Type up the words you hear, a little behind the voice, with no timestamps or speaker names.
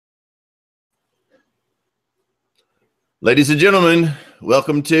Ladies and gentlemen,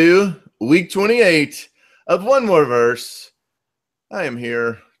 welcome to week 28 of One More Verse. I am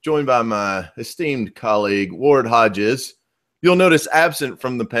here joined by my esteemed colleague, Ward Hodges. You'll notice absent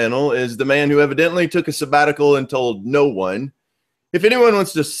from the panel is the man who evidently took a sabbatical and told no one. If anyone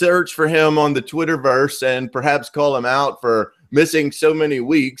wants to search for him on the Twitterverse and perhaps call him out for missing so many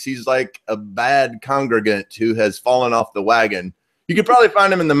weeks, he's like a bad congregant who has fallen off the wagon. You could probably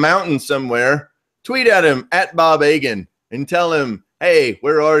find him in the mountains somewhere. Tweet at him at Bob Agan and tell him, hey,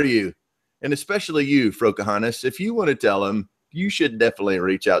 where are you? And especially you, Frocahannes, if you want to tell him, you should definitely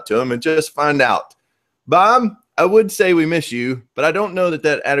reach out to him and just find out. Bob, I would say we miss you, but I don't know that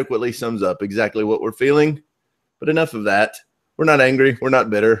that adequately sums up exactly what we're feeling. But enough of that. We're not angry. We're not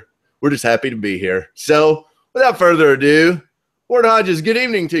bitter. We're just happy to be here. So without further ado, Ward Hodges, good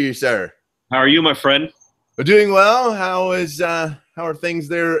evening to you, sir. How are you, my friend? We're doing well. How are things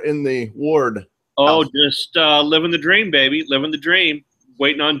there in the ward? Oh, just living the dream, baby. Living the dream.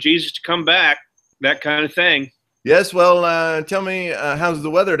 Waiting on Jesus to come back. That kind of thing. Yes, well, tell me, how's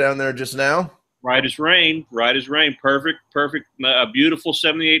the weather down there just now? Right as rain. Right as rain. Perfect. A beautiful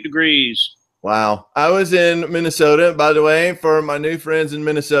 78 degrees. Wow. I was in Minnesota, by the way, for my new friends in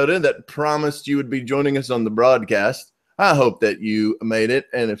Minnesota that promised you would be joining us on the broadcast. I hope that you made it.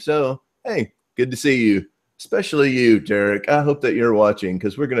 And if so, hey, good to see you. Especially you, Derek. I hope that you're watching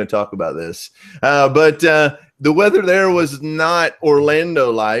because we're going to talk about this. But the weather there was not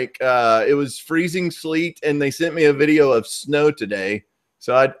Orlando-like. It was freezing sleet, and they sent me a video of snow today.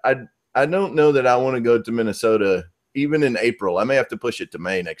 So I don't know that I want to go to Minnesota even in April. I may have to push it to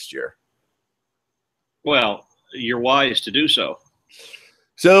May next year. Well, you're wise to do so.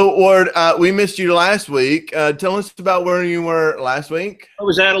 So, Ward, we missed you last week. Tell us about where you were last week. I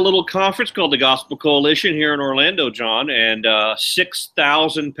was at a little conference called the Gospel Coalition here in Orlando, John, and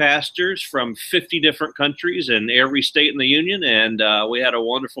 6,000 pastors from 50 different countries in every state in the union, and we had a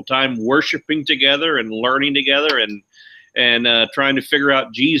wonderful time worshiping together and learning together and trying to figure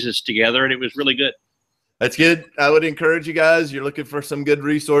out Jesus together, and it was really good. That's good. I would encourage you guys. You're looking for some good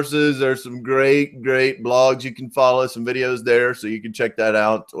resources. There's some great blogs you can follow, some videos there, so you can check that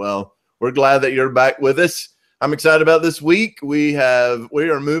out. Well, we're glad that you're back with us. I'm excited about this week. We are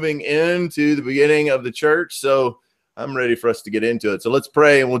moving into the beginning of the church, so I'm ready for us to get into it. So let's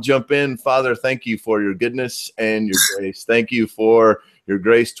pray and we'll jump in. Father, thank you for your goodness and your grace. Thank you for your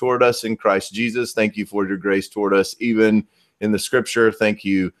grace toward us in Christ Jesus. Thank you for your grace toward us even in the scripture. Thank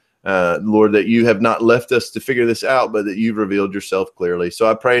you, Lord, that you have not left us to figure this out, but that you've revealed yourself clearly. So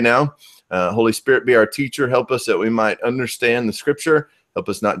I pray now, Holy Spirit, be our teacher. Help us that we might understand the scripture. Help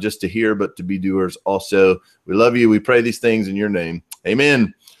us not just to hear, but to be doers also. We love you. We pray these things in your name.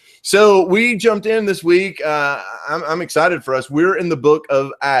 Amen. So we jumped in this week. I'm excited for us. We're in the book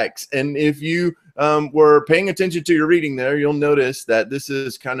of Acts. And if you were paying attention to your reading there, you'll notice that this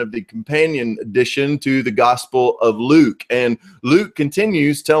is kind of the companion edition to the Gospel of Luke. And Luke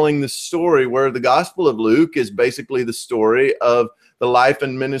continues telling the story where the Gospel of Luke is basically the story of the life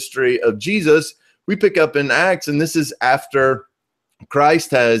and ministry of Jesus. We pick up in Acts, and this is after Christ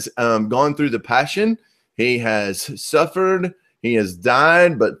has gone through the passion. He has suffered. He has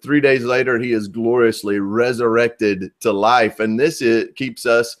died, but 3 days later, he is gloriously resurrected to life. And this keeps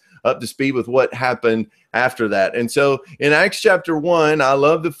us up to speed with what happened after that. And so in Acts chapter 1, I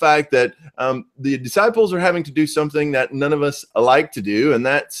love the fact that the disciples are having to do something that none of us like to do, and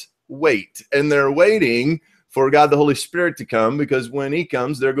that's wait. And they're waiting for God the Holy Spirit to come, because when he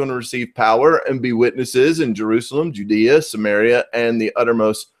comes, they're going to receive power and be witnesses in Jerusalem, Judea, Samaria, and the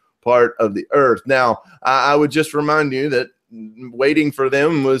uttermost part of the earth. Now, I would just remind you that waiting for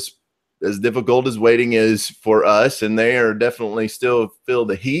them was as difficult as waiting is for us, and they are definitely still feel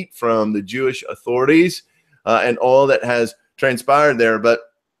the heat from the Jewish authorities and all that has transpired there. But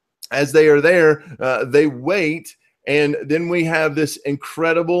as they are there, they wait, and then we have this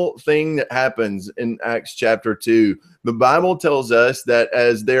incredible thing that happens in Acts chapter 2. The Bible tells us that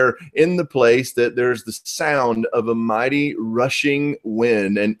as they're in the place, that there's the sound of a mighty rushing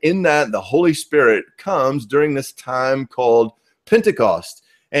wind, and in that the Holy Spirit comes during this time called Pentecost.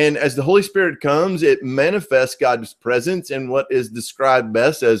 And as the Holy Spirit comes, it manifests God's presence in what is described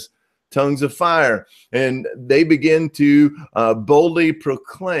best as tongues of fire. And they begin to boldly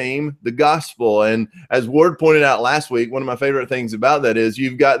proclaim the gospel. And as Ward pointed out last week, one of my favorite things about that is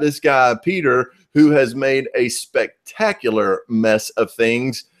you've got this guy, Peter, who has made a spectacular mess of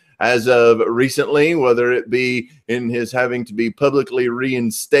things as of recently, whether it be in his having to be publicly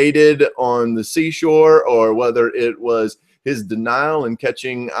reinstated on the seashore, or whether it was his denial and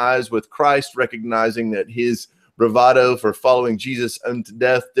catching eyes with Christ, recognizing that his bravado for following Jesus unto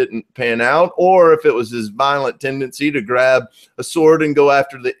death didn't pan out, or if it was his violent tendency to grab a sword and go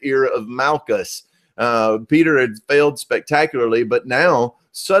after the ear of Malchus. Peter had failed spectacularly, but now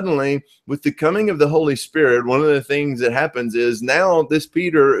suddenly with the coming of the Holy Spirit, one of the things that happens is now this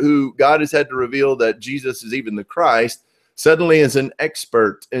Peter, who God has had to reveal that Jesus is even the Christ, suddenly is an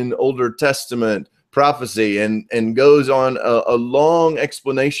expert in Older Testament prophecy and goes on a long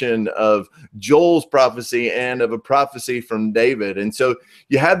explanation of Joel's prophecy and of a prophecy from David. And so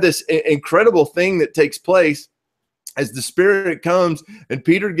you have this incredible thing that takes place as the Spirit comes, and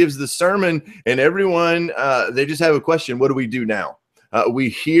Peter gives the sermon, and everyone, they just have a question. What do we do now? We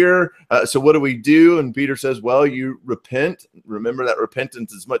hear, so what do we do? And Peter says, well, you repent. Remember that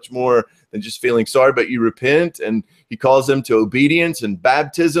repentance is much more than just feeling sorry, but you repent. And he calls them to obedience and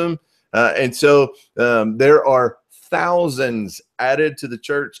baptism. And so there are thousands added to the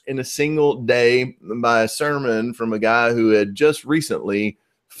church in a single day by a sermon from a guy who had just recently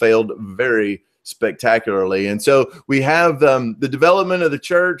failed very spectacularly. And so we have the development of the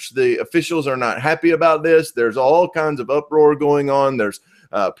church. The officials are not happy about this. There's all kinds of uproar going on. There's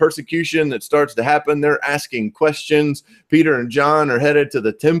persecution that starts to happen. They're asking questions. Peter and John are headed to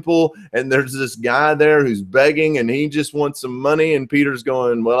the temple, and there's this guy there who's begging, and he just wants some money. And Peter's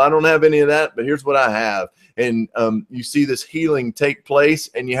going, well, I don't have any of that, but here's what I have. And you see this healing take place,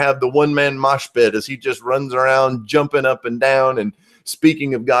 and you have the one-man mosh pit as he just runs around jumping up and down and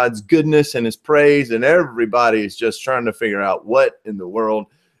speaking of God's goodness and his praise, and everybody is just trying to figure out what in the world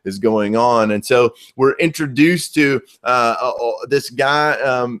is going on. And so we're introduced to this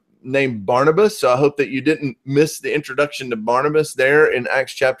guy named Barnabas. So I hope that you didn't miss the introduction to Barnabas there in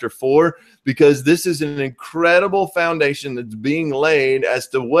Acts chapter 4, because this is an incredible foundation that's being laid as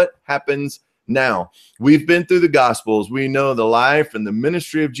to what happens now. We've been through the Gospels. We know the life and the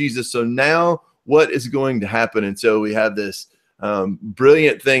ministry of Jesus. So now what is going to happen? And so we have this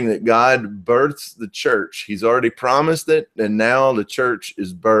brilliant thing that God births the church. He's already promised it, and now the church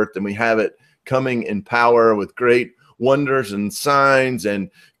is birthed, and we have it coming in power with great wonders and signs and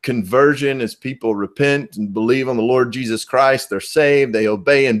conversion as people repent and believe on the Lord Jesus Christ. They're saved, they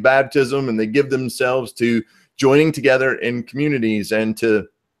obey in baptism, and they give themselves to joining together in communities and to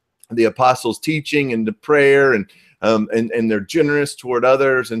the apostles' teaching and to prayer, and they're generous toward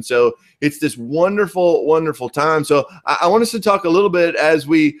others. And so it's this wonderful, wonderful time. So I want us to talk a little bit as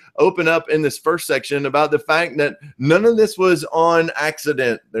we open up in this first section about the fact that none of this was on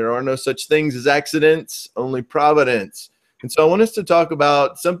accident. There are no such things as accidents, only providence. And so I want us to talk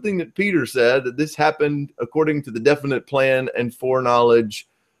about something that Peter said, that this happened according to the definite plan and foreknowledge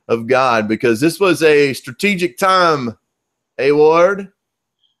of God, because this was a strategic time. Hey, Ward?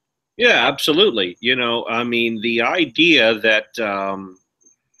 Yeah, absolutely. You know, I mean, the idea that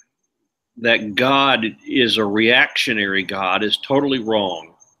that God is a reactionary God is totally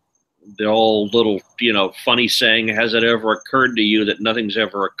wrong. The old little, you know, funny saying, has it ever occurred to you that nothing's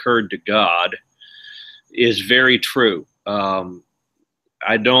ever occurred to God, is very true. I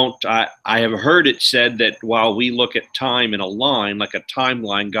have heard it said that while we look at time in a line, like a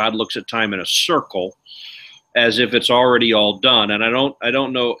timeline, God looks at time in a circle, as if it's already all done. And I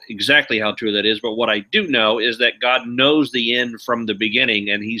don't know exactly how true that is, but what I do know is that God knows the end from the beginning,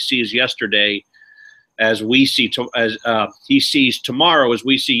 and he sees yesterday as we see, he sees tomorrow as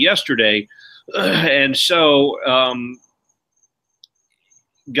we see yesterday. And so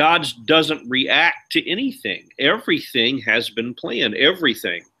God doesn't react to anything. Everything has been planned,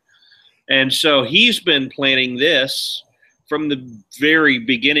 everything. And so he's been planning this from the very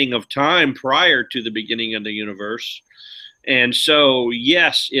beginning of time, prior to the beginning of the universe. And so,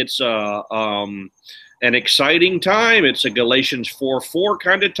 yes, it's an exciting time. It's a Galatians 4:4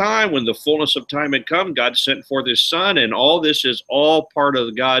 kind of time. When the fullness of time had come, God sent forth his son, and all this is all part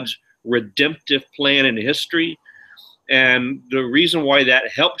of God's redemptive plan in history. And the reason why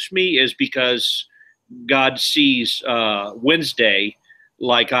that helps me is because God sees Wednesday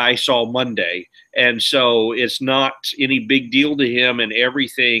like I saw Monday. And so it's not any big deal to him, and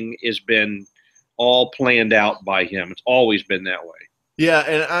everything has been all planned out by him. It's always been that way. Yeah,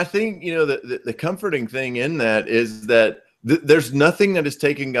 and I think, you know, the comforting thing in that is that there's nothing that is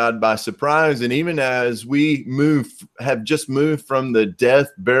taking God by surprise. And even as we have just moved from the death,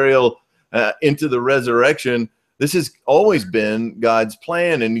 burial, into the resurrection, this has always been God's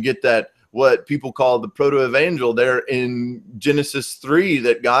plan. And you get that, what people call the proto-evangel there in Genesis 3,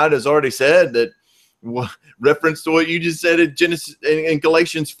 that God has already said that, reference to what you just said in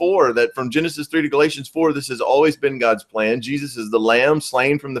Galatians 4, that from Genesis 3 to Galatians 4, this has always been God's plan. Jesus is the Lamb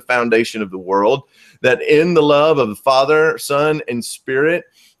slain from the foundation of the world, that in the love of the Father, Son, and Spirit,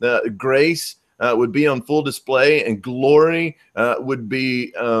 the grace would be on full display, and glory would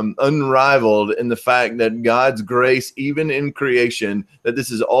be unrivaled in the fact that God's grace, even in creation, that this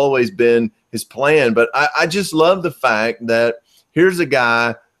has always been his plan. But I just love the fact that here's a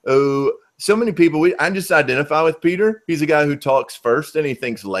guy who so many people, I just identify with Peter. He's a guy who talks first and he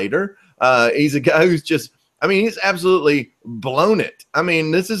thinks later. He's a guy who's just, I mean, he's absolutely blown it. I mean,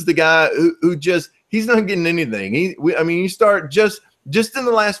 this is the guy who just, he's not getting anything. You start just in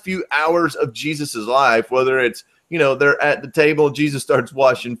the last few hours of Jesus's life, whether it's, they're at the table, Jesus starts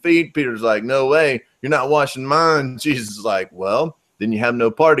washing feet. Peter's like, no way, you're not washing mine. Jesus is like, well, then you have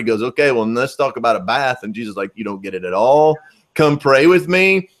no part. He goes, okay, well, let's talk about a bath. And Jesus is like, you don't get it at all. Come pray with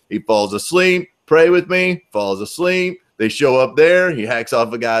me. He falls asleep. Pray with me. Falls asleep. They show up there. He hacks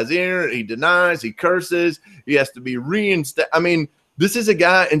off a guy's ear. He denies. He curses. He has to be reinstated. I mean, this is a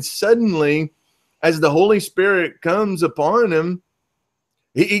guy, and suddenly, as the Holy Spirit comes upon him,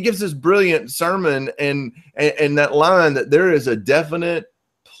 he gives this brilliant sermon and that line that there is a definite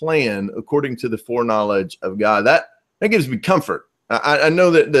plan according to the foreknowledge of God. That gives me comfort. I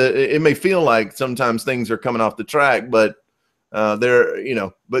know that it may feel like sometimes things are coming off the track, but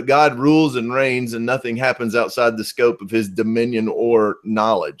but God rules and reigns, and nothing happens outside the scope of his dominion or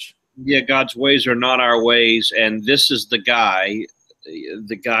knowledge. Yeah, God's ways are not our ways, and this is the guy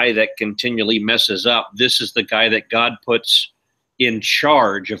that continually messes up. This is the guy that God puts in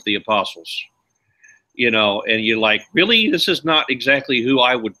charge of the apostles. And you're like, really? This is not exactly who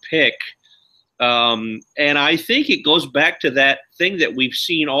I would pick. And I think it goes back to that thing that we've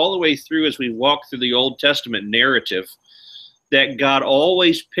seen all the way through as we walk through the Old Testament narrative, that God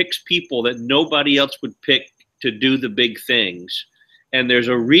always picks people that nobody else would pick to do the big things. And there's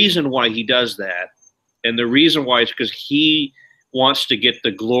a reason why he does that. And the reason why is because he wants to get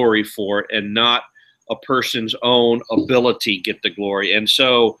the glory for it, and not a person's own ability get the glory. And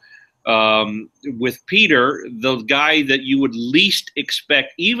so with Peter, the guy that you would least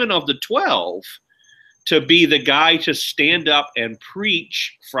expect, even of the 12, to be the guy to stand up and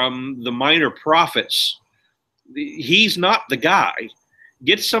preach from the minor prophets, he's not the guy.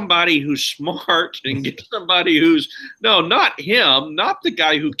 Get somebody who's smart, and get somebody who's, no, not him, not the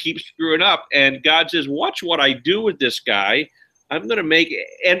guy who keeps screwing up. And God says, watch what I do with this guy. I'm going to make it.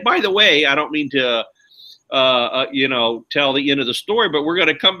 And by the way, I don't mean to, tell the end of the story, but we're going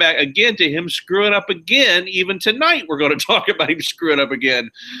to come back again to him screwing up again. Even tonight, we're going to talk about him screwing up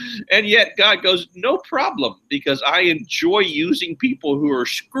again. And yet God goes, no problem, because I enjoy using people who are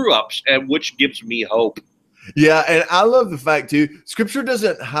screw ups, and which gives me hope. Yeah, and I love the fact, too, Scripture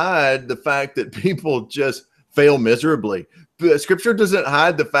doesn't hide the fact that people just fail miserably. Scripture doesn't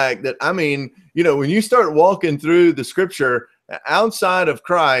hide the fact that, when you start walking through the Scripture outside of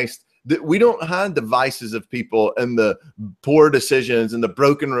Christ, that we don't hide the vices of people and the poor decisions and the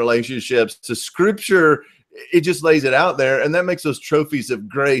broken relationships. The Scripture, it just lays it out there, and that makes those trophies of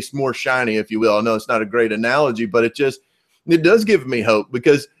grace more shiny, if you will. I know it's not a great analogy, but it does give me hope,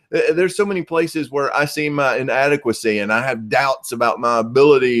 because there's so many places where I see my inadequacy and I have doubts about my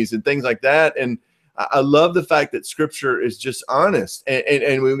abilities and things like that. And I love the fact that Scripture is just honest.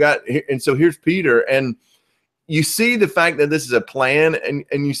 And so here's Peter, and you see the fact that this is a plan,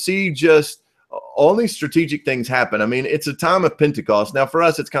 and you see just all these strategic things happen. I mean, it's a time of Pentecost. Now, for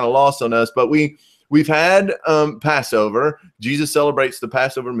us, it's kind of lost on us, but we've had Passover. Jesus celebrates the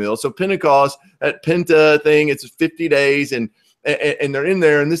Passover meal. So Pentecost, that Penta thing, it's 50 days, and they're in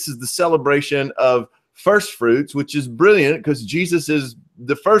there, and this is the celebration of first fruits, which is brilliant because Jesus is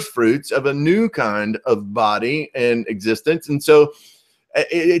the first fruits of a new kind of body and existence. And so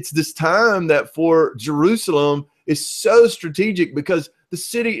it's this time that for Jerusalem is so strategic, because the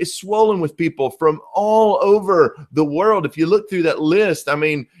city is swollen with people from all over the world. If you look through that list,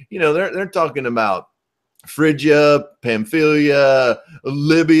 they're talking about Phrygia, Pamphylia,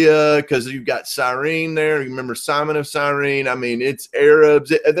 Libya, because you've got Cyrene there. You remember Simon of Cyrene? It's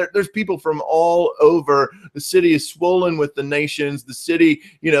Arabs. There's people from all over. The city is swollen with the nations. The city,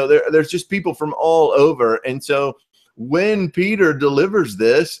 there's just people from all over. And so when Peter delivers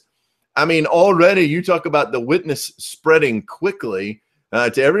this, already you talk about the witness spreading quickly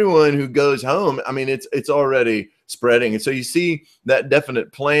to everyone who goes home. It's already spreading. And so you see that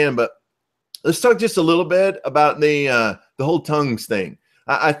definite plan. But let's talk just a little bit about the whole tongues thing.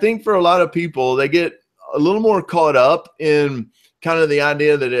 I think for a lot of people, they get a little more caught up in kind of the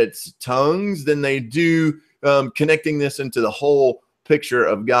idea that it's tongues than they do connecting this into the whole picture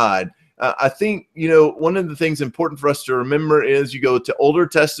of God. I think, one of the things important for us to remember is you go to Older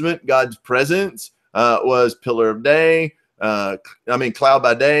Testament, God's presence was pillar of day, cloud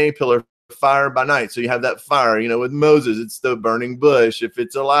by day, pillar of fire by night. So you have that fire, with Moses, it's the burning bush. If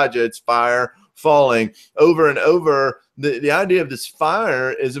it's Elijah, it's fire falling over and over. The idea of this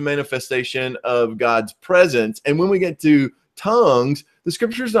fire is a manifestation of God's presence. And when we get to tongues, the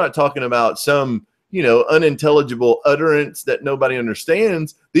scripture's not talking about some, you know, unintelligible utterance that nobody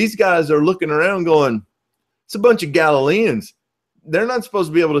understands. These guys are looking around going, it's a bunch of Galileans. They're not supposed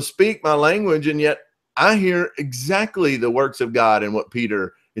to be able to speak my language, and yet I hear exactly the works of God and what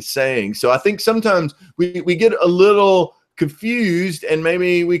Peter is saying. So I think sometimes we get a little confused, and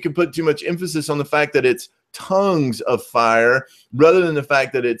maybe we could put too much emphasis on the fact that it's tongues of fire rather than the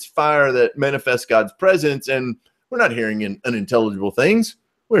fact that it's fire that manifests God's presence. And we're not hearing in unintelligible things.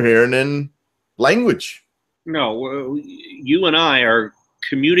 We're hearing in language. No, you and I are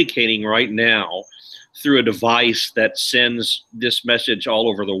communicating right now through a device that sends this message all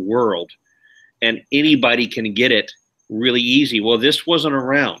over the world, and anybody can get it really easy. Well, this wasn't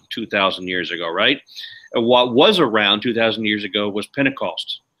around 2,000 years ago, right? What was around 2,000 years ago was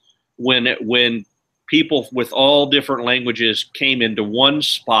Pentecost, when people with all different languages came into one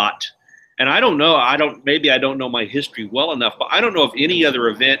spot. And I don't know, maybe I don't know my history well enough, but I don't know of any other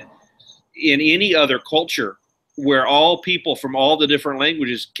event in any other culture where all people from all the different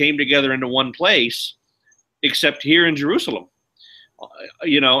languages came together into one place, except here in Jerusalem.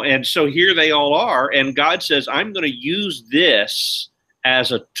 You know, and so here they all are, and God says, I'm going to use this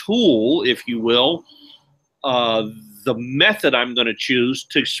as a tool, if you will, the method I'm going to choose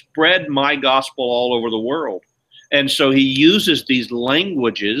to spread my gospel all over the world. And so he uses these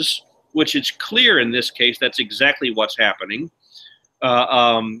languages, which it's clear in this case that's exactly what's happening,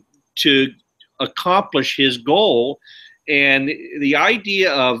 to accomplish his goal. And the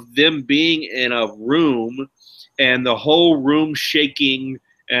idea of them being in a room and the whole room shaking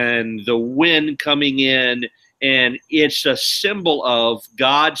and the wind coming in, and it's a symbol of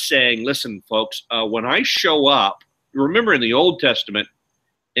God saying, listen, folks, when I show up, remember in the Old Testament,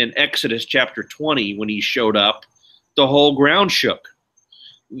 in Exodus chapter 20, when he showed up, the whole ground shook.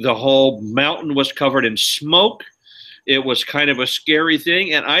 The whole mountain was covered in smoke. It was kind of a scary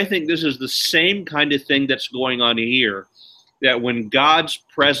thing. And I think this is the same kind of thing that's going on here, that when God's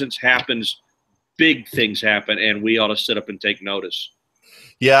presence happens, big things happen, and we ought to sit up and take notice.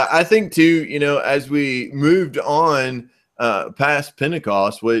 Yeah, I think too, you know, as we moved on past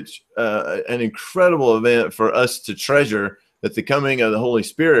Pentecost, which an incredible event for us to treasure, that the coming of the Holy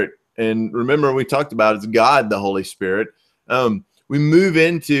Spirit, and remember we talked about it's God, the Holy Spirit. We move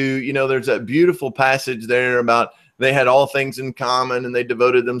into, you know, there's that beautiful passage there about they had all things in common and they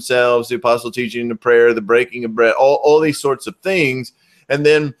devoted themselves to apostle teaching, to prayer, the breaking of bread, all these sorts of things. And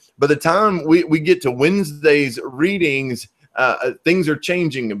then by the time we get to Wednesday's readings, things are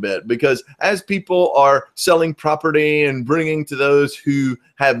changing a bit, because as people are selling property and bringing to those who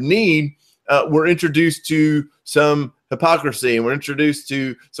have need, we're introduced to some hypocrisy, and we're introduced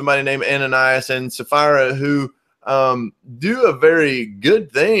to somebody named Ananias and Sapphira who do a very good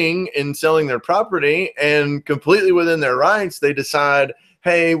thing in selling their property, and completely within their rights, they decide,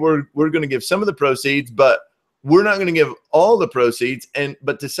 hey, we're going to give some of the proceeds, but we're not going to give all the proceeds.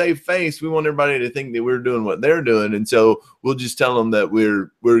 But to save face, we want everybody to think that we're doing what they're doing. And so we'll just tell them that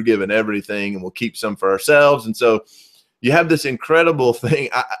we're giving everything and we'll keep some for ourselves. And so you have this incredible thing.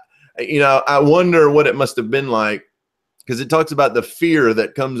 I wonder what it must have been like, because it talks about the fear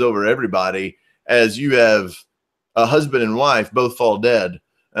that comes over everybody as you have a husband and wife both fall dead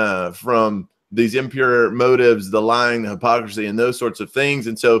from these impure motives, the lying, the hypocrisy, and those sorts of things.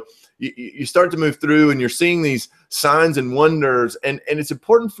 And so you start to move through and you're seeing these signs and wonders. And it's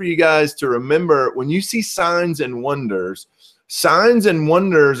important for you guys to remember, when you see signs and wonders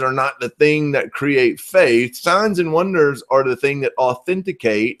are not the thing that create faith. Signs and wonders are the thing that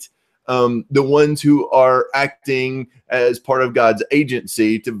authenticate the ones who are acting as part of God's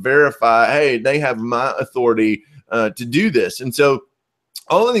agency to verify, hey, they have my authority to do this. And so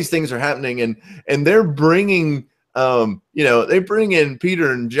all of these things are happening, and they're bringing, they bring in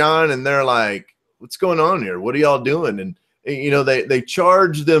Peter and John, and they're like, what's going on here? What are y'all doing? And, they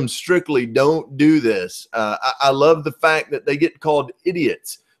charge them strictly, don't do this. I love the fact that they get called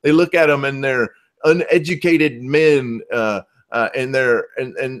idiots. They look at them and they're uneducated men, and they're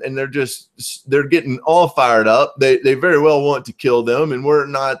getting all fired up. They very well want to kill them, and we're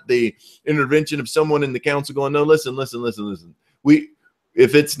not the intervention of someone in the council going, no, listen.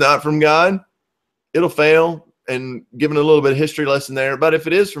 If it's not from God, it'll fail, and giving a little bit of history lesson there. But if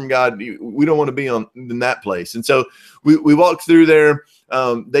it is from God, we don't want to be in that place. And so we walk through there.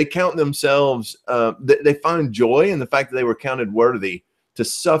 They count themselves, they find joy in the fact that they were counted worthy to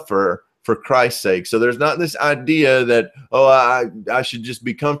suffer for Christ's sake. So there's not this idea that, I should just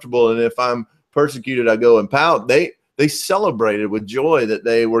be comfortable, and if I'm persecuted, I go and pout. They celebrated with joy that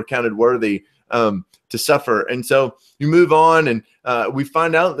they were counted worthy to suffer. And so you move on, and we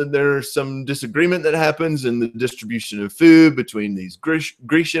find out that there's some disagreement that happens in the distribution of food between these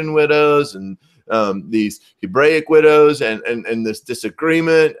Grecian widows and these Hebraic widows, and this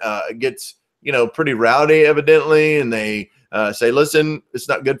disagreement gets, you know, pretty rowdy evidently, and they say, listen, it's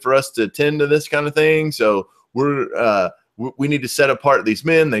not good for us to attend to this kind of thing, so we need to set apart these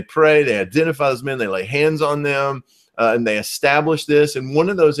men. They pray, they identify those men, they lay hands on them, and they establish this. And one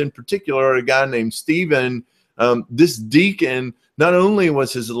of those in particular, a guy named Stephen, this deacon, not only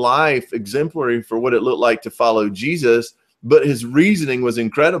was his life exemplary for what it looked like to follow Jesus, but his reasoning was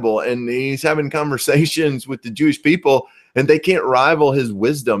incredible. And he's having conversations with the Jewish people, and they can't rival his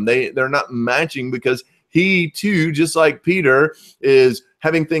wisdom. They're not matching, because he too, just like Peter, is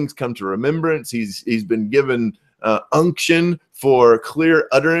having things come to remembrance. He's been given unction for clear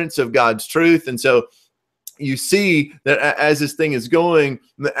utterance of God's truth. And so you see that as this thing is going,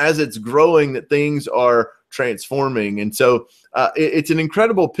 as it's growing, that things are transforming. And so it's an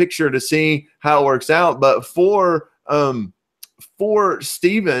incredible picture to see how it works out. But for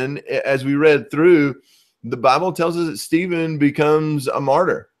Stephen, as we read through, the Bible tells us that Stephen becomes a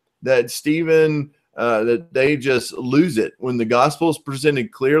martyr, that Stephen, that they just lose it. When the gospel is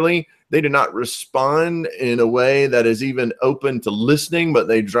presented clearly, they do not respond in a way that is even open to listening, but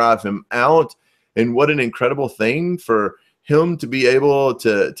they drive him out. And what an incredible thing for him to be able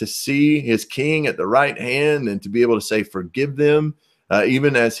to see his king at the right hand, and to be able to say, forgive them,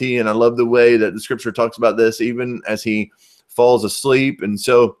 even as he, and I love the way that the scripture talks about this, even as he falls asleep. And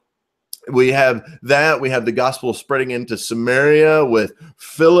so we have that. We have the gospel spreading into Samaria with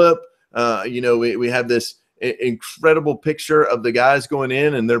Philip. You know, we have this incredible picture of the guys going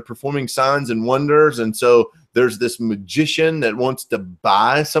in, and they're performing signs and wonders. And so there's this magician that wants to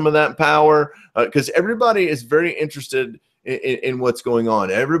buy some of that power, because everybody is very interested in what's going on.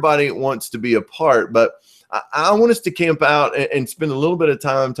 Everybody wants to be a part. But I want us to camp out and spend a little bit of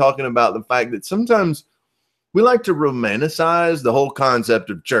time talking about the fact that sometimes we like to romanticize the whole concept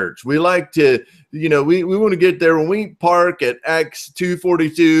of church. We like to, you know, we want to get there. When we park at Acts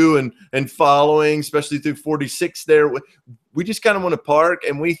 2:42 and following, especially through 46 there, we just kind of want to park,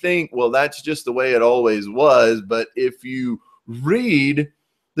 and we think, well, that's just the way it always was. But if you read,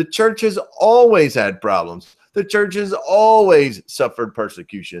 the church has always had problems. The church has always suffered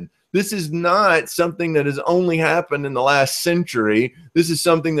persecution. This is not something that has only happened in the last century. This is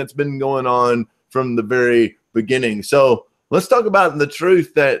something that's been going on from the very beginning. So let's talk about the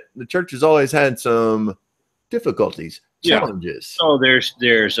truth that the church has always had some difficulties, challenges. So there's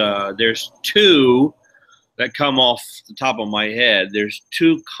two that come off the top of my head. There's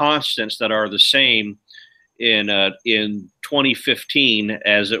two constants that are the same in 2015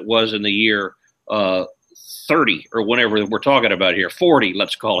 as it was in the year 30, or whenever we're talking about here, 40,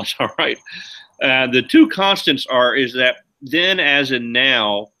 let's call it. All right. The two constants is that then, as in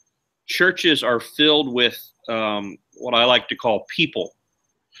now, churches are filled with what I like to call people,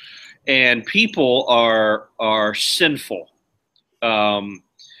 and people are sinful,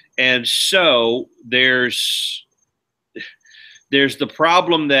 and so there's the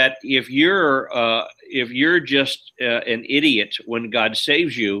problem that if you're just an idiot when God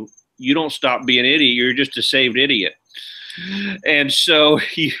saves you, you don't stop being an idiot. You're just a saved idiot. And so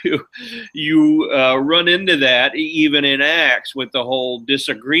you run into that even in Acts with the whole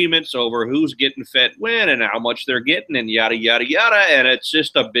disagreements over who's getting fed when and how much they're getting and yada, yada, yada. And it's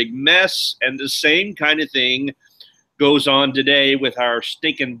just a big mess. And the same kind of thing goes on today with our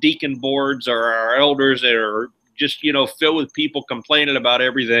stinking deacon boards or our elders that are just, you know, filled with people complaining about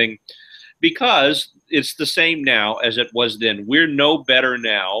everything, because it's the same now as it was then. We're no better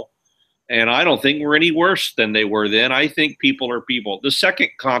now. And I don't think we're any worse than they were then. I think people are people. The second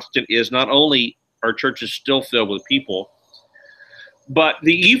constant is not only are churches still filled with people, but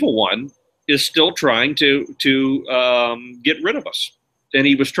the evil one is still trying to get rid of us. And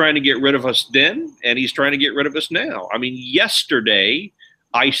he was trying to get rid of us then, and he's trying to get rid of us now. I mean, yesterday,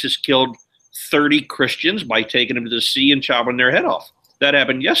 ISIS killed 30 Christians by taking them to the sea and chopping their head off. That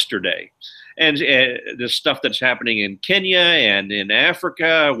happened yesterday. And the stuff that's happening in Kenya and in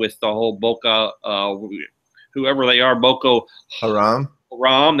Africa with the whole Boko, whoever they are, Boko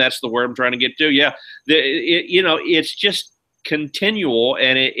Haram, that's the word I'm trying to get to. Yeah, you know, it's just continual,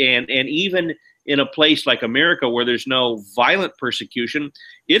 and even in a place like America where there's no violent persecution,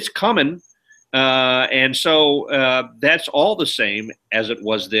 it's coming, and so that's all the same as it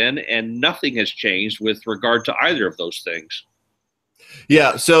was then, and nothing has changed with regard to either of those things.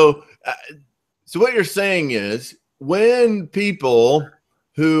 Yeah. So what you're saying is, when people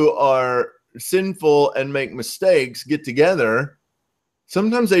who are sinful and make mistakes get together,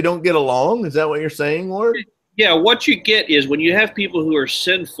 sometimes they don't get along. Is that what you're saying, Ward? Yeah, what you get is when you have people who are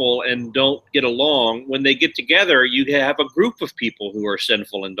sinful and don't get along, when they get together, you have a group of people who are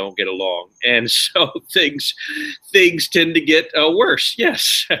sinful and don't get along. And so things tend to get worse.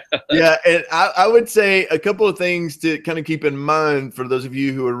 Yes. Yeah, and I would say a couple of things to kind of keep in mind for those of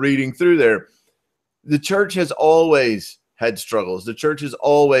you who are reading through there. The church has always had struggles. The church has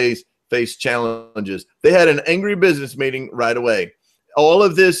always faced challenges. They had an angry business meeting right away. All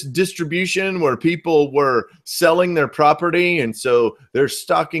of this distribution where people were selling their property, and so they're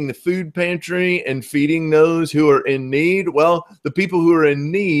stocking the food pantry and feeding those who are in need. Well, the people who are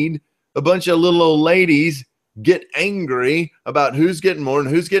in need, a bunch of little old ladies get angry about who's getting more and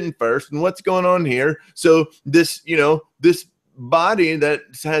who's getting first and what's going on here. So this, this body that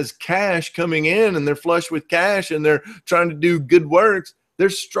has cash coming in and they're flush with cash and they're trying to do good works,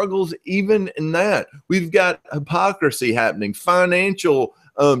 there's struggles even in that. We've got hypocrisy happening, financial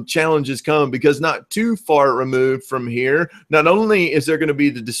challenges come because not too far removed from here, not only is there going to be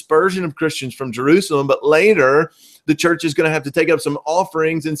the dispersion of Christians from Jerusalem, but later the church is going to have to take up some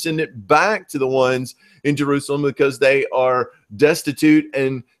offerings and send it back to the ones in Jerusalem because they are destitute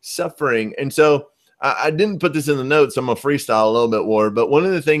and suffering. And so I didn't put this in the notes. I'm going to freestyle a little bit, Ward, but one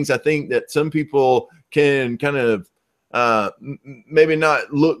of the things I think that some people can kind of maybe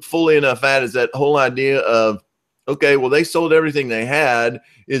not look fully enough at is that whole idea of, okay, well, they sold everything they had.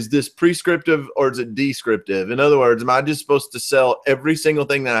 Is this prescriptive or is it descriptive? In other words, am I just supposed to sell every single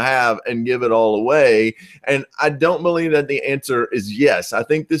thing that I have and give it all away? And I don't believe that the answer is yes. I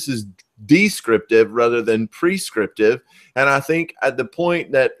think this is descriptive rather than prescriptive. And I think at the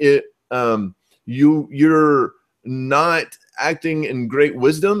point that you're not acting in great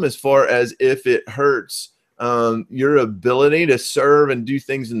wisdom as far as if it hurts your ability to serve and do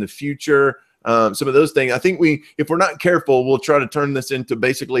things in the future. Some of those things, I think if we're not careful, we'll try to turn this into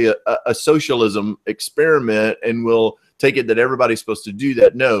basically a socialism experiment, and we'll take it that everybody's supposed to do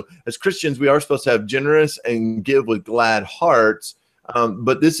that. No, as Christians, we are supposed to have generous and give with glad hearts.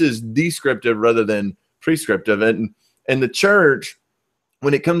 But this is descriptive rather than prescriptive. And the church,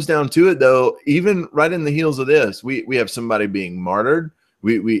 when it comes down to it, though, even right in the heels of this, we have somebody being martyred.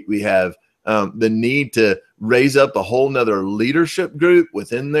 We have the need to raise up a whole nother leadership group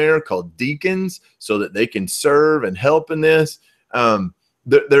within there called deacons so that they can serve and help in this.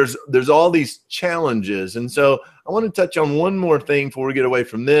 There's all these challenges. And so I want to touch on one more thing before we get away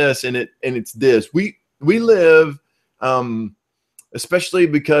from this. And it's this, we live, especially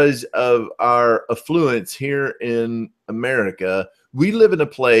because of our affluence here in America, we live in a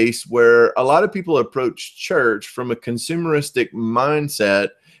place where a lot of people approach church from a consumeristic mindset.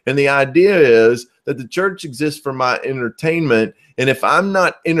 And the idea is that the church exists for my entertainment. And if I'm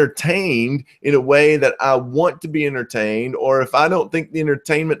not entertained in a way that I want to be entertained, or if I don't think the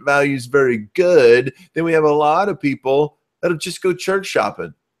entertainment value is very good, then we have a lot of people that'll just go church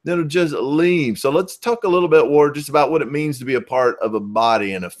shopping. That'll just leave. So let's talk a little bit, Ward, just about what it means to be a part of a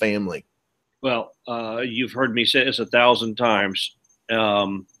body and a family. Well, you've heard me say this 1,000 times.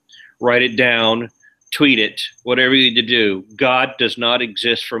 Write it down. Tweet it, whatever you need to do. God does not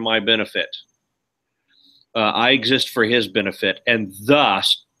exist for my benefit. I exist for his benefit. And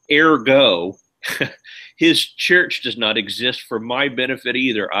thus, ergo, his church does not exist for my benefit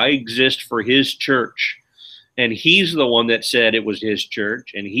either. I exist for his church. And he's the one that said it was his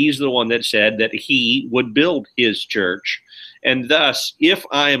church. And he's the one that said that he would build his church. And thus, if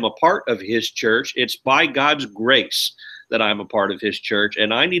I am a part of his church, it's by God's grace that I'm a part of his church.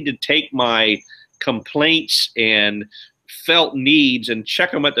 And I need to take my complaints and felt needs and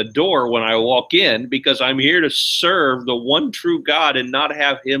check them at the door when I walk in, because I'm here to serve the one true God and not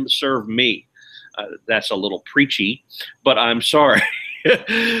have him serve me. That's a little preachy, but I'm sorry.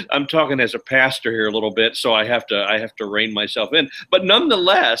 I'm talking as a pastor here a little bit, so I have to rein myself in. But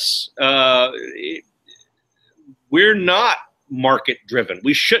nonetheless, we're not market driven.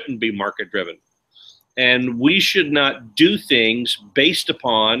 We shouldn't be market driven, and we should not do things based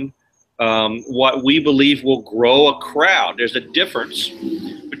upon what we believe will grow a crowd. There's a difference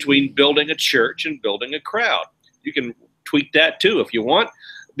between building a church and building a crowd. You can tweak that too if you want,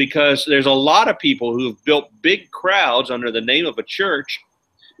 because there's a lot of people who have built big crowds under the name of a church,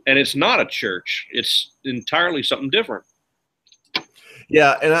 and it's not a church. It's entirely something different.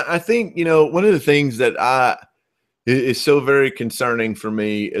 Yeah, and I think, one of the things that is so very concerning for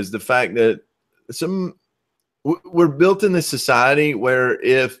me is the fact that we're built in this society where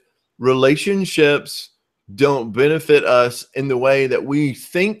if relationships don't benefit us in the way that we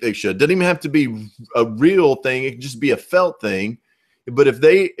think they should, doesn't even have to be a real thing, it can just be a felt thing. But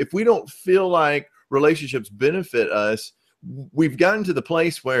if we don't feel like relationships benefit us, we've gotten to the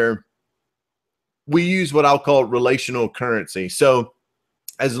place where we use what I'll call relational currency. So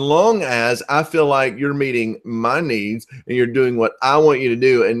as long as I feel like you're meeting my needs and you're doing what I want you to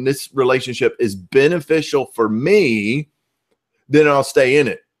do, and this relationship is beneficial for me, then I'll stay in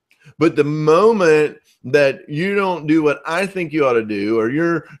it. But the moment that you don't do what I think you ought to do, or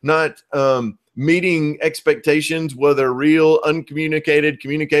you're not meeting expectations, whether real, uncommunicated,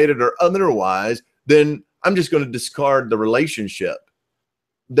 communicated, or otherwise, then I'm just going to discard the relationship.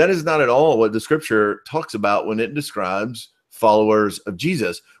 That is not at all what the scripture talks about when it describes followers of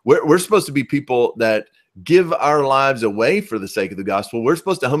Jesus. We're supposed to be people that give our lives away for the sake of the gospel. We're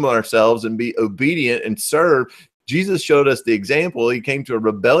supposed to humble ourselves and be obedient and serve. Jesus showed us the example. He came to a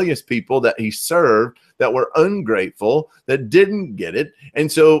rebellious people that he served, that were ungrateful, that didn't get it. And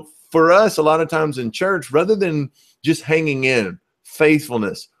so for us, a lot of times in church, rather than just hanging in,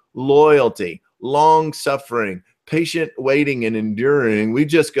 faithfulness, loyalty, long suffering, patient waiting and enduring, we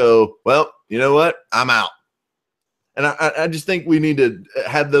just go, well, you know what? I'm out. And I just think we need to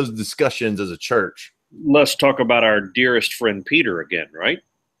have those discussions as a church. Let's talk about our dearest friend Peter again, right?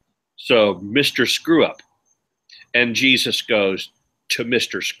 So Mr. Screw Up. And Jesus goes to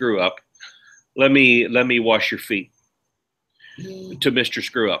Mr. Screw Up, let me wash your feet, to Mr.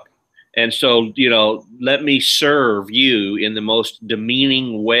 Screw Up. And so, let me serve you in the most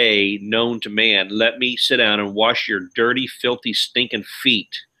demeaning way known to man. Let me sit down and wash your dirty, filthy, stinking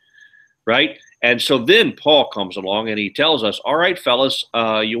feet, right? And so then Paul comes along and he tells us, all right, fellas,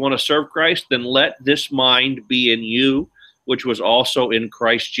 you want to serve Christ? Then let this mind be in you, which was also in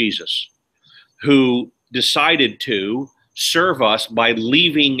Christ Jesus, who decided to serve us by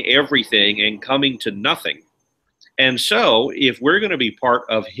leaving everything and coming to nothing. And so if we're going to be part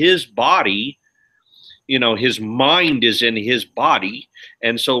of his body, his mind is in his body.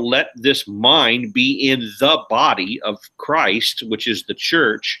 And so let this mind be in the body of Christ, which is the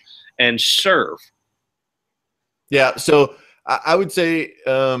church, and serve. Yeah. So I would say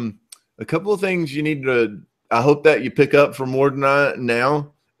a couple of things you need to, I hope that you pick up from Ward and I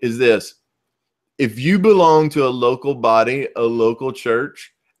now is this. If you belong to a local body, a local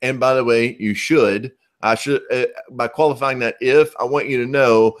church, and by the way, you should, by qualifying that, if I want you to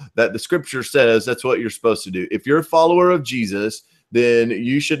know that the scripture says that's what you're supposed to do. If you're a follower of Jesus, then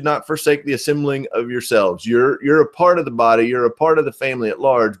you should not forsake the assembling of yourselves. You're a part of the body, you're a part of the family at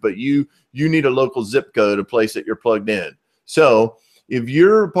large, but you need a local zip code, a place that you're plugged in. So if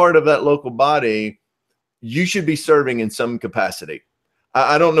you're a part of that local body, you should be serving in some capacity.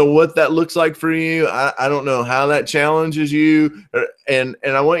 I don't know what that looks like for you. I don't know how that challenges you. And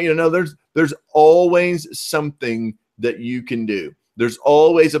I want you to know there's always something that you can do. There's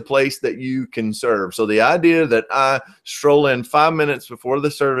always a place that you can serve. So the idea that I stroll in 5 minutes before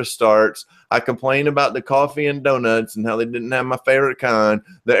the service starts, I complain about the coffee and donuts and how they didn't have my favorite kind.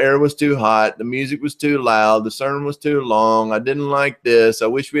 The air was too hot. The music was too loud. The sermon was too long. I didn't like this. I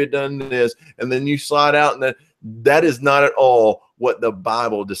wish we had done this. And then you slide out, and that is not at all what the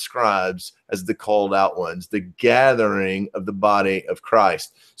Bible describes as the called out ones, the gathering of the body of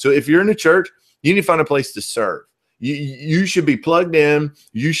Christ. So if you're in a church, you need to find a place to serve. You should be plugged in.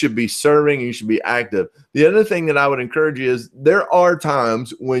 You should be serving. You should be active. The other thing that I would encourage you is there are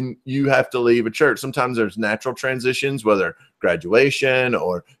times when you have to leave a church. Sometimes there's natural transitions, whether graduation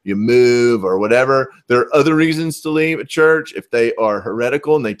or you move or whatever. There are other reasons to leave a church if they are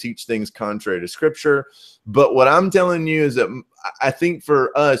heretical and they teach things contrary to scripture. But what I'm telling you is that I think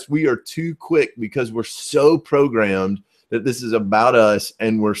for us, we are too quick because we're so programmed that this is about us,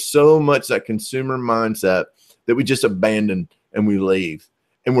 and we're so much that consumer mindset that we just abandon and we leave.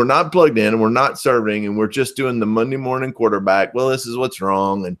 And we're not plugged in and we're not serving, and we're just doing the Monday morning quarterback. Well, this is what's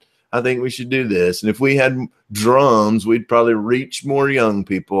wrong, and I think we should do this. And if we had drums, we'd probably reach more young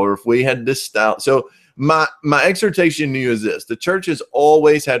people, or if we had this style. So my exhortation to you is this: the church has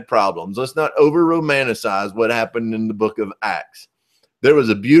always had problems. Let's not over romanticize what happened in the book of Acts. There was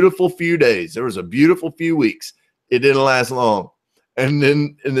a beautiful few days. There was a beautiful few weeks. It didn't last long. And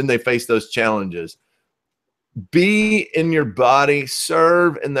then they faced those challenges. Be in your body,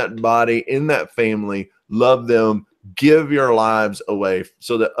 serve in that body, in that family, love them, give your lives away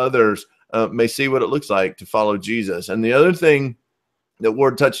so that others may see what it looks like to follow Jesus. And the other thing that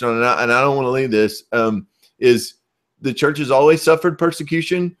Ward touched on, and I don't want to leave this, is the church has always suffered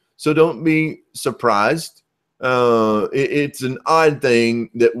persecution, so don't be surprised. It's an odd thing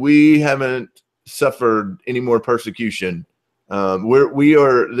that we haven't suffered any more persecution.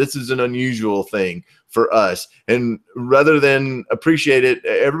 This is an unusual thing for us. And rather than appreciate it,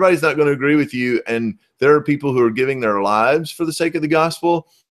 everybody's not going to agree with you. And there are people who are giving their lives for the sake of the gospel.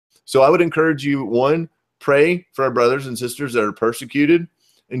 So I would encourage you, one, pray for our brothers and sisters that are persecuted.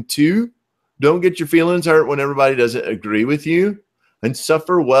 And 2, don't get your feelings hurt when everybody doesn't agree with you, and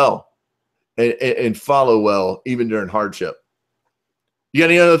suffer well and follow well, even during hardship. You got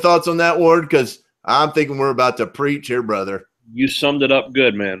any other thoughts on that, Ward? Because I'm thinking we're about to preach here, brother. You summed it up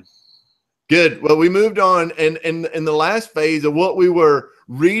good, man. Good. Well, we moved on, and in the last phase of what we were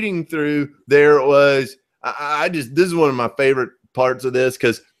reading through, there was this is one of my favorite parts of this,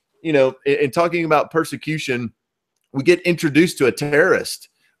 because in talking about persecution, we get introduced to a terrorist.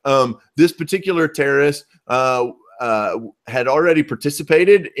 This particular terrorist had already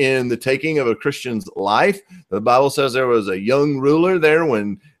participated in the taking of a Christian's life. The Bible says there was a young ruler there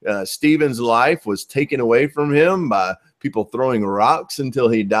when Stephen's life was taken away from him by people throwing rocks until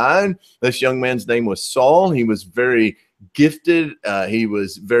he died. This young man's name was Saul. He was very gifted. He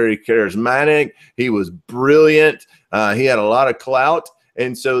was very charismatic. He was brilliant. He had a lot of clout.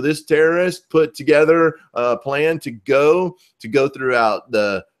 And so this terrorist put together a plan to go throughout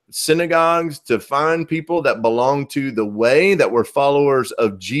the synagogues to find people that belonged to the way, that were followers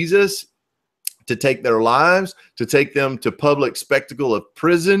of Jesus, to take their lives, to take them to public spectacle of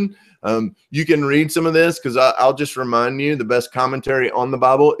prison. You can read some of this, because I'll just remind you, the best commentary on the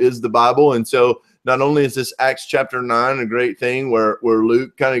Bible is the Bible. And so not only is this Acts chapter 9 a great thing where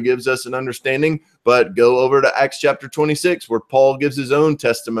Luke kind of gives us an understanding, but go over to Acts chapter 26 where Paul gives his own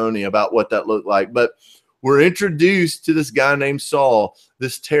testimony about what that looked like. But we're introduced to this guy named Saul,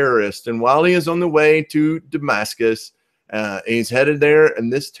 this terrorist. And while he is on the way to Damascus, he's headed there,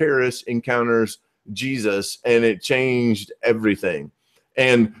 and this terrorist encounters Jesus, and it changed everything.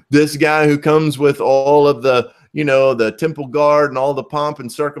 And this guy who comes with all of the, the temple guard and all the pomp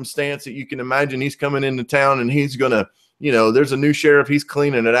and circumstance that you can imagine, he's coming into town, and he's going to, there's a new sheriff, he's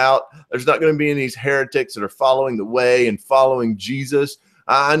cleaning it out. There's not going to be any of these heretics that are following the way and following Jesus.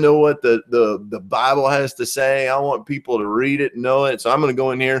 I know what the Bible has to say. I want people to read it and know it. So I'm going to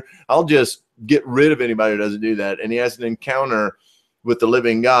go in here. I'll just get rid of anybody who doesn't do that. And he has an encounter with the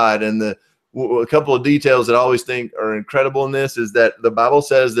living God. And a couple of details that I always think are incredible in this is that the Bible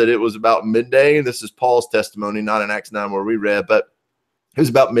says that it was about midday. This is Paul's testimony, not in Acts 9 where we read, but it was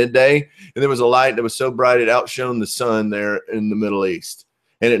about midday. And there was a light that was so bright it outshone the sun there in the Middle East.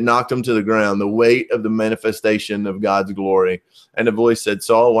 And it knocked him to the ground, the weight of the manifestation of God's glory. And a voice said,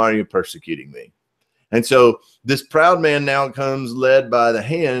 Saul, why are you persecuting me? And so this proud man now comes led by the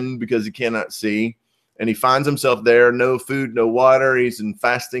hand because he cannot see. And he finds himself there, no food, no water. He's in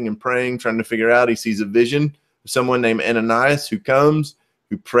fasting and praying, trying to figure out. He sees a vision of someone named Ananias who comes,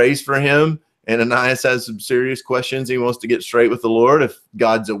 who prays for him. Ananias has some serious questions. He wants to get straight with the Lord if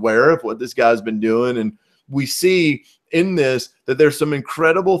God's aware of what this guy's been doing. And we see in this that there's some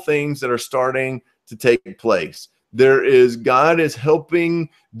incredible things that are starting to take place. God is helping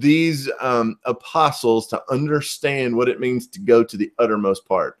these apostles to understand what it means to go to the uttermost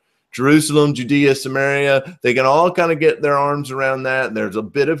part. Jerusalem, Judea, Samaria, they can all kind of get their arms around that. There's a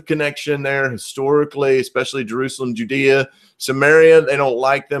bit of connection there historically, especially Jerusalem, Judea. Samaria, they don't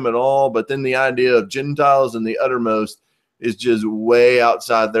like them at all. But then the idea of Gentiles and the uttermost is just way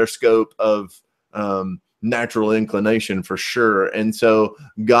outside their scope of natural inclination for sure. And so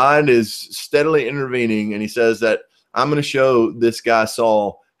God is steadily intervening, and he says that I'm going to show this guy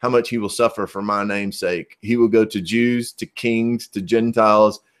Saul how much he will suffer for my name's sake. He will go to Jews, to kings, to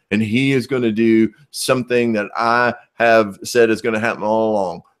Gentiles, and he is going to do something that I have said is going to happen all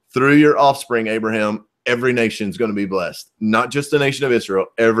along. Through your offspring, Abraham, every nation is going to be blessed. Not just the nation of Israel,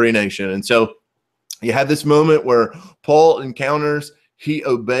 every nation. And so you have this moment where Paul encounters, he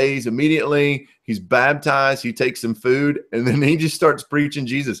obeys immediately. He's baptized. He takes some food, and then he just starts preaching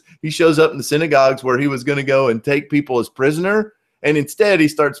Jesus. He shows up in the synagogues where he was going to go and take people as prisoner, and instead he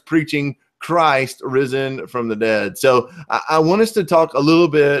starts preaching Christ risen from the dead. So I want us to talk a little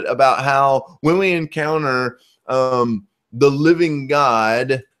bit about how when we encounter the living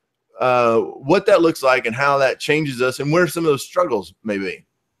God, what that looks like and how that changes us and where some of those struggles may be.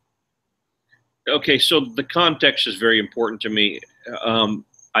 Okay, so the context is very important to me.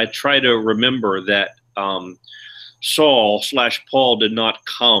 I try to remember that Saul/Paul did not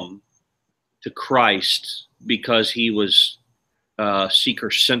come to Christ because he was seeker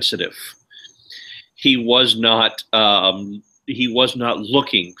sensitive. He was not looking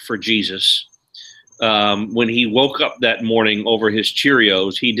for Jesus. When he woke up that morning over his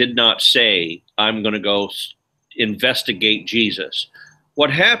Cheerios, he did not say, I'm going to go investigate Jesus.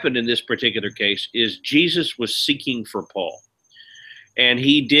 What happened in this particular case is Jesus was seeking for Paul. And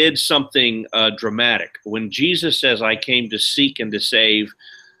he did something dramatic. When Jesus says, I came to seek and to save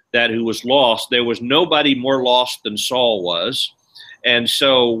that who was lost, there was nobody more lost than Saul was. And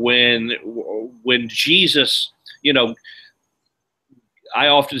so when Jesus, you know, I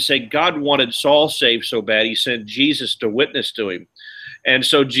often say God wanted Saul saved so bad, he sent Jesus to witness to him. And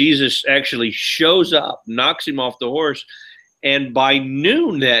so Jesus actually shows up, knocks him off the horse, and by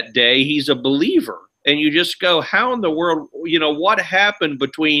noon that day, he's a believer. And you just go, how in the world, you know, what happened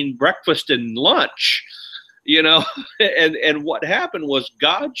between breakfast and lunch? You know, and what happened was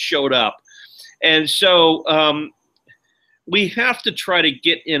God showed up. And so we have to try to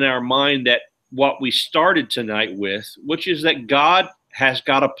get in our mind that what we started tonight with, which is that God has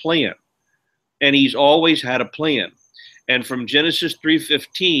got a plan, and he's always had a plan. And from Genesis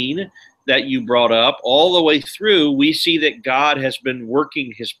 3:15 that you brought up all the way through, we see that God has been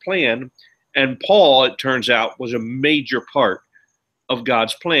working his plan. And Paul, it turns out, was a major part of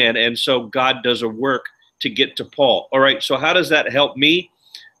God's plan. And so God does a work to get to Paul. All right, so how does that help me?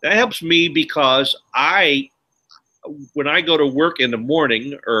 That helps me because when I go to work in the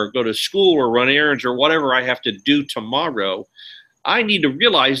morning or go to school or run errands or whatever I have to do tomorrow, I need to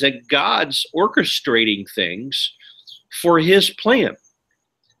realize that God's orchestrating things for his plan,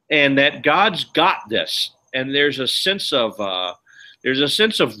 and that God's got this. And there's a sense of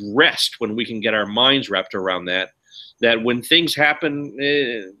rest when we can get our minds wrapped around that when things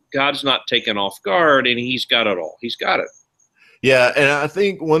happen, God's not taken off guard, and he's got it all. He's got it. Yeah, and I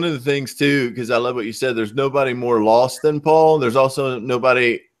think one of the things too, because I love what you said, there's nobody more lost than Paul. There's also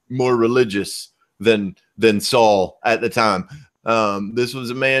nobody more religious than Saul at the time. This was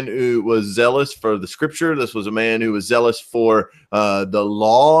a man who was zealous for the scripture. This was a man who was zealous for the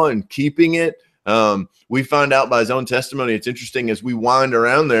law and keeping it. We find out by his own testimony. It's interesting as we wind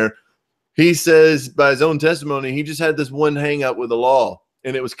around there. He says by his own testimony, he just had this one hang up with the law,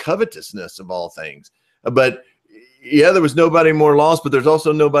 and it was covetousness of all things. But yeah, there was nobody more lost, but there's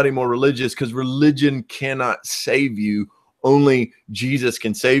also nobody more religious, because religion cannot save you. Only Jesus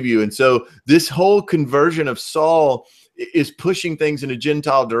can save you. And so this whole conversion of Saul is pushing things in a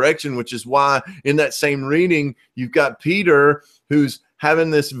Gentile direction, which is why in that same reading, you've got Peter who's having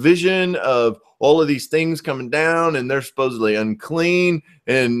this vision of all of these things coming down, and they're supposedly unclean.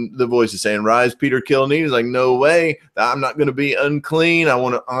 And the voice is saying, "Rise, Peter, kill and eat." He's like, "No way, I'm not going to be unclean. I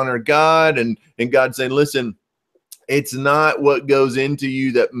want to honor God." And God's saying, "Listen, it's not what goes into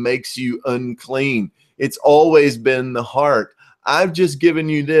you that makes you unclean. It's always been the heart. I've just given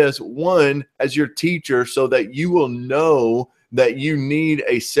you this, one, as your teacher, so that you will know that you need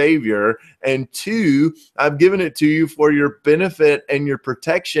a savior. And two, I've given it to you for your benefit and your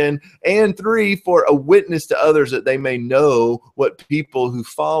protection. And three, for a witness to others, that they may know what people who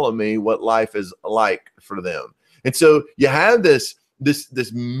follow me, what life is like for them." And so you have this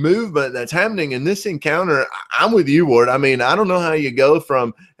movement that's happening in this encounter. I'm with you, Ward. I mean, I don't know how you go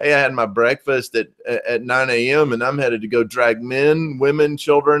from, hey, I had my breakfast at 9 a.m. and I'm headed to go drag men, women,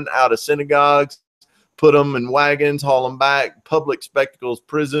 children out of synagogues, put them in wagons, haul them back, public spectacles,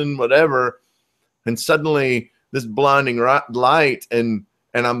 prison, whatever. And suddenly this blinding light, and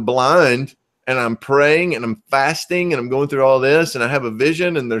I'm blind, and I'm praying, and I'm fasting, and I'm going through all this, and I have a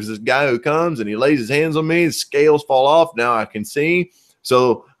vision, and there's this guy who comes, and he lays his hands on me, the scales fall off, now I can see.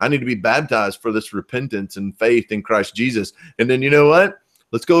 So I need to be baptized for this repentance and faith in Christ Jesus. And then, you know what?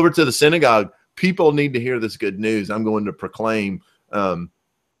 Let's go over to the synagogue. People need to hear this good news. I'm going to proclaim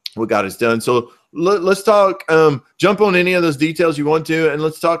what God has done. So let's talk, jump on any of those details you want to, and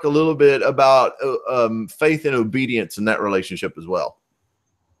let's talk a little bit about faith and obedience in that relationship as well.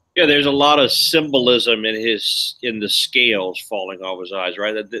 Yeah, there's a lot of symbolism in the scales falling off his eyes,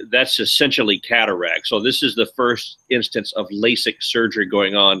 right? That's essentially cataract. So this is the first instance of LASIK surgery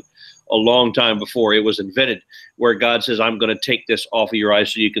going on a long time before it was invented, where God says, "I'm going to take this off of your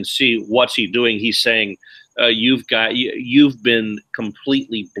eyes so you can see." What's he doing? He's saying, you've been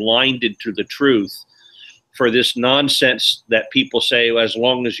completely blinded to the truth for this nonsense that people say, as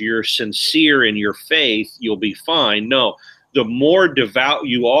long as you're sincere in your faith, you'll be fine. No. The more devout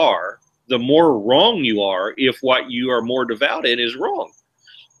you are, the more wrong you are if what you are more devout in is wrong.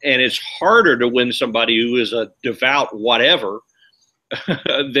 And it's harder to win somebody who is a devout whatever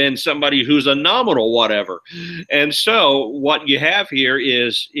than somebody who's a nominal whatever. And so what you have here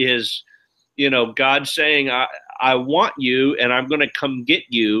is God saying, I want you, and I'm going to come get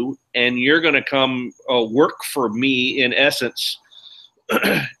you, and you're going to come work for me, in essence.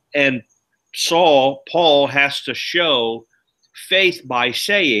 And Paul has to show faith by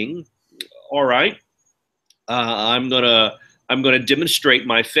saying, all right, I'm gonna demonstrate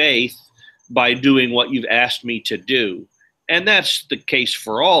my faith by doing what you've asked me to do. And that's the case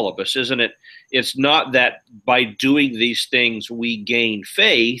for all of us, isn't it? It's not that by doing these things we gain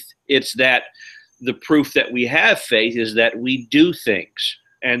faith. It's that the proof that we have faith is that we do things.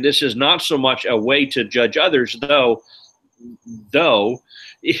 And this is not so much a way to judge others, though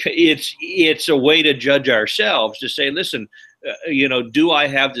it's a way to judge ourselves, to say, listen, do I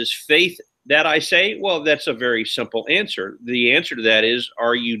have this faith that I say? Well, that's a very simple answer. The answer to that is,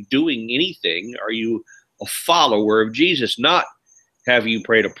 are you doing anything? Are you a follower of Jesus? Not have you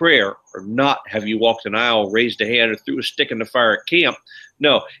prayed a prayer, or not have you walked an aisle, raised a hand, or threw a stick in the fire at camp.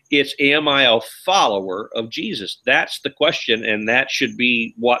 No, it's, am I a follower of Jesus? That's the question, and that should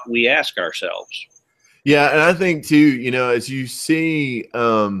be what we ask ourselves. Yeah, and I think too, as you see,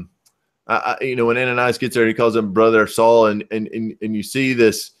 when Ananias gets there, he calls him brother Saul, and you see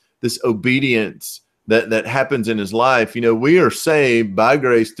this obedience that happens in his life. We are saved by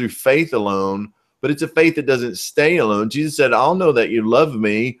grace through faith alone, but it's a faith that doesn't stay alone. Jesus said, I'll know that you love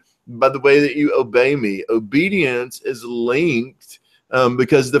me by the way that you obey me. Obedience is linked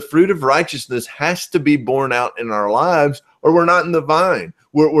because the fruit of righteousness has to be born out in our lives, or we're not in the vine.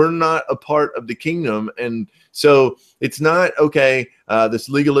 We're not a part of the kingdom. And so it's not, this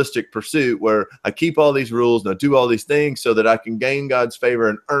legalistic pursuit where I keep all these rules and I do all these things so that I can gain God's favor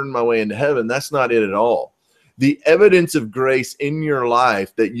and earn my way into heaven. That's not it at all. The evidence of grace in your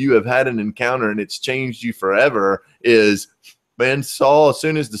life that you have had an encounter and it's changed you forever is, man, Saul, as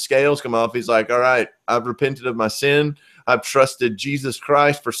soon as the scales come off, he's like, all right, I've repented of my sin. I've trusted Jesus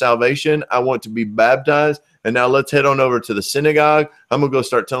Christ for salvation. I want to be baptized. And now let's head on over to the synagogue. I'm going to go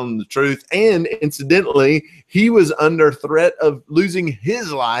start telling them the truth. And incidentally, he was under threat of losing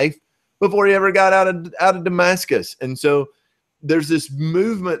his life before he ever got out of Damascus. And so there's this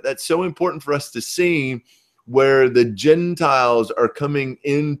movement that's so important for us to see, where the Gentiles are coming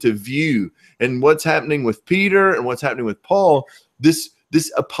into view. And what's happening with Peter and what's happening with Paul, this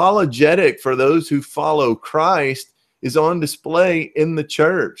apologetic for those who follow Christ is on display in the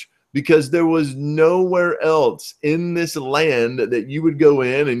church, because there was nowhere else in this land that you would go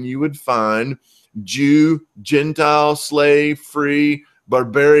in and you would find Jew, Gentile, slave, free,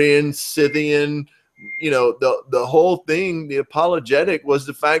 barbarian, Scythian, the whole thing. The apologetic was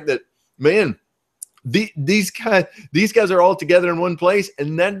the fact that, man, these guys are all together in one place,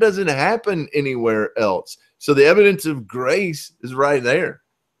 and that doesn't happen anywhere else. So the evidence of grace is right there.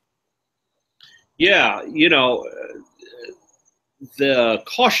 Yeah, the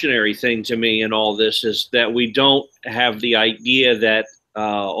cautionary thing to me in all this is that we don't have the idea that,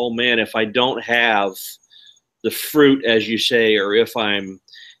 oh man, if I don't have the fruit, as you say, or if I'm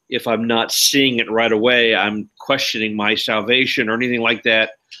not seeing it right away, I'm questioning my salvation or anything like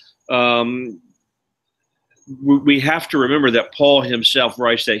that. We have to remember that Paul himself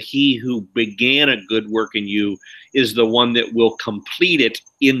writes that he who began a good work in you is the one that will complete it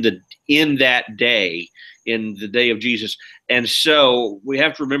in that day, in the day of Jesus. And so we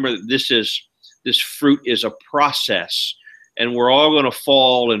have to remember that this fruit is a process, and we're all going to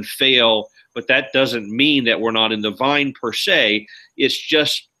fall and fail, but that doesn't mean that we're not in the vine per se. It's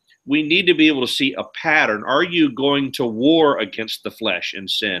just, we need to be able to see a pattern. Are you going to war against the flesh and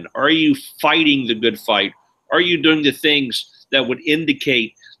sin? Are you fighting the good fight? Are you doing the things that would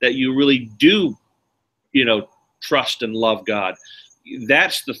indicate that you really do, trust and love God?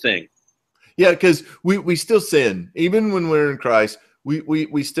 That's the thing. Yeah, because we still sin. Even when we're in Christ,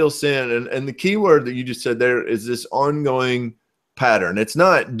 we still sin. And the key word that you just said there is this ongoing pattern. It's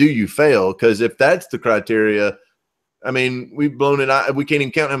not, do you fail? Because if that's the criteria, I mean, we've blown it out. We can't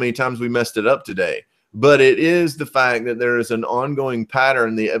even count how many times we messed it up today. But it is the fact that there is an ongoing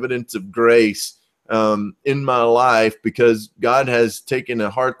pattern, the evidence of grace in my life, because God has taken a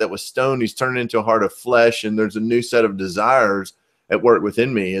heart that was stone. He's turned it into a heart of flesh, and there's a new set of desires at work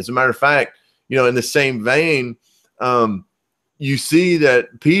within me. As a matter of fact, in the same vein, you see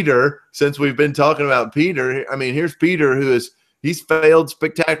that Peter, since we've been talking about Peter, I mean, here's Peter he's failed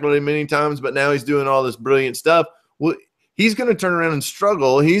spectacularly many times, but now he's doing all this brilliant stuff. Well, he's going to turn around and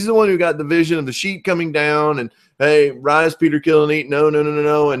struggle. He's the one who got the vision of the sheep coming down and, hey, rise, Peter, kill and eat. No.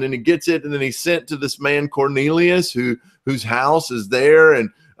 And then he gets it. And then he's sent to this man, Cornelius, whose house is there. And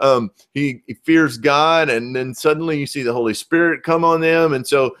he fears God. And then suddenly you see the Holy Spirit come on them. And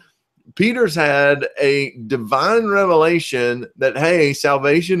so Peter's had a divine revelation that, hey,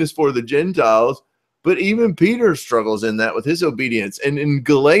 salvation is for the Gentiles. But even Peter struggles in that with his obedience. And in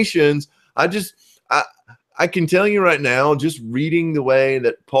Galatians, I can tell you right now, just reading the way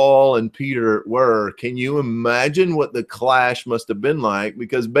that Paul and Peter were, can you imagine what the clash must have been like?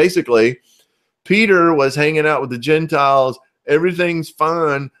 Because basically, Peter was hanging out with the Gentiles. Everything's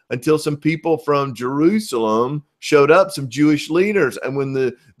fine until some people from Jerusalem showed up, some Jewish leaders. And when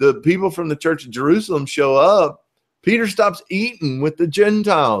the people from the church of Jerusalem show up, Peter stops eating with the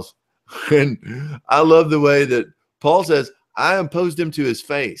Gentiles. And I love the way that Paul says, I opposed him to his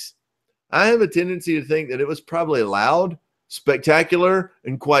face. I have a tendency to think that it was probably loud, spectacular,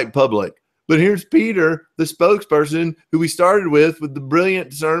 and quite public. But here's Peter, the spokesperson who we started with the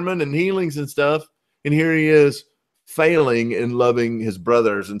brilliant sermon and healings and stuff. And here he is failing in loving his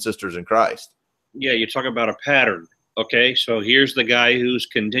brothers and sisters in Christ. Yeah, you talk about a pattern. Okay, so here's the guy who's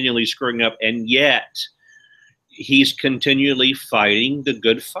continually screwing up, and yet he's continually fighting the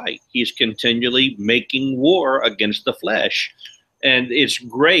good fight. He's continually making war against the flesh. And it's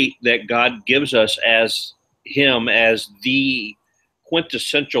great that God gives us as him as the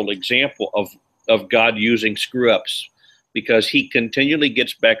quintessential example of God using screw-ups, because he continually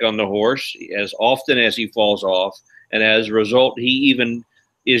gets back on the horse as often as he falls off. And as a result, he even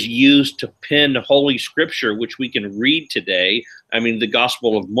is used to pen Holy Scripture, which we can read today. I mean, the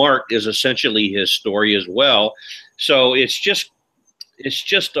Gospel of Mark is essentially his story as well. So it's just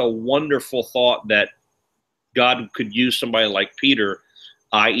a wonderful thought that God could use somebody like Peter,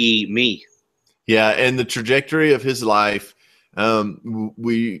 i.e. me. Yeah, and the trajectory of his life,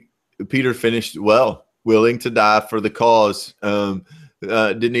 Peter finished well, willing to die for the cause.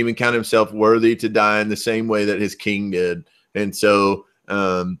 Didn't even count himself worthy to die in the same way that his king did. And so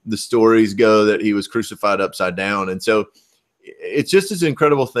the stories go that he was crucified upside down. And so it's just this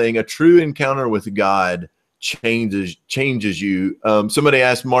incredible thing. A true encounter with God changes you. Somebody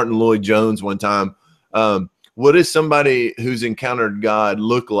asked Martin Lloyd-Jones one time, what does somebody who's encountered God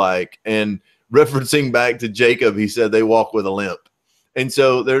look like? And referencing back to Jacob, he said they walk with a limp. And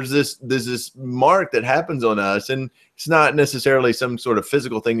so there's this mark that happens on us, and it's not necessarily some sort of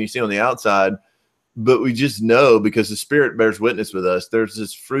physical thing you see on the outside, but we just know because the Spirit bears witness with us. There's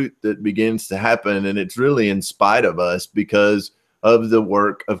this fruit that begins to happen, and it's really in spite of us because of the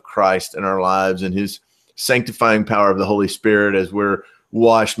work of Christ in our lives and his sanctifying power of the Holy Spirit as we're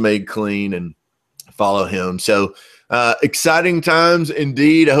washed, made clean, and follow him. So exciting times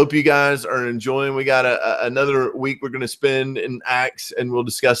indeed. I hope you guys are enjoying. We got another week we're going to spend in Acts, and we'll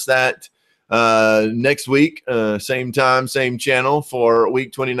discuss that next week, same time, same channel for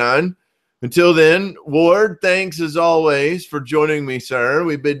week 29. Until then, Ward, thanks as always for joining me, sir.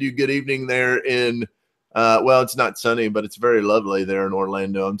 We bid you good evening there in, well, it's not sunny, but it's very lovely there in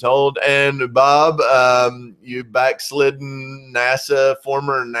Orlando, I'm told. And Bob, you backslidden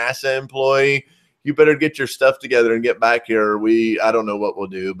former NASA employee, you better get your stuff together and get back here. I don't know what we'll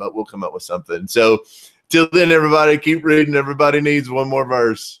do, but we'll come up with something. So till then, everybody, keep reading. Everybody needs one more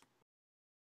verse.